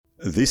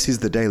This is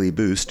the daily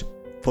boost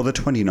for the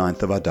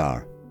 29th of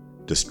Adar,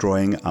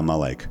 destroying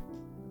Amalek.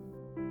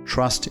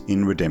 Trust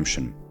in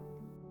redemption.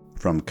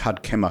 From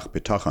Kad Kemach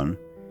B'tachon,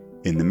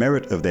 in the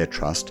merit of their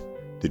trust,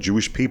 the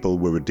Jewish people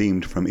were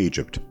redeemed from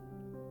Egypt.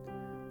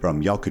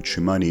 From Yalkut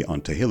Shimoni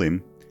on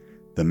Tehillim,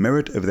 the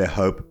merit of their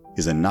hope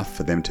is enough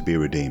for them to be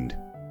redeemed.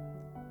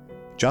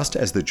 Just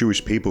as the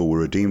Jewish people were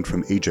redeemed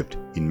from Egypt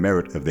in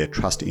merit of their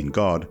trust in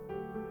God,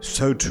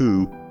 so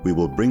too we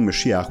will bring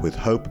Moshiach with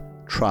hope,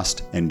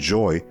 trust, and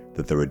joy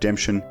that the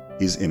redemption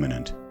is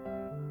imminent.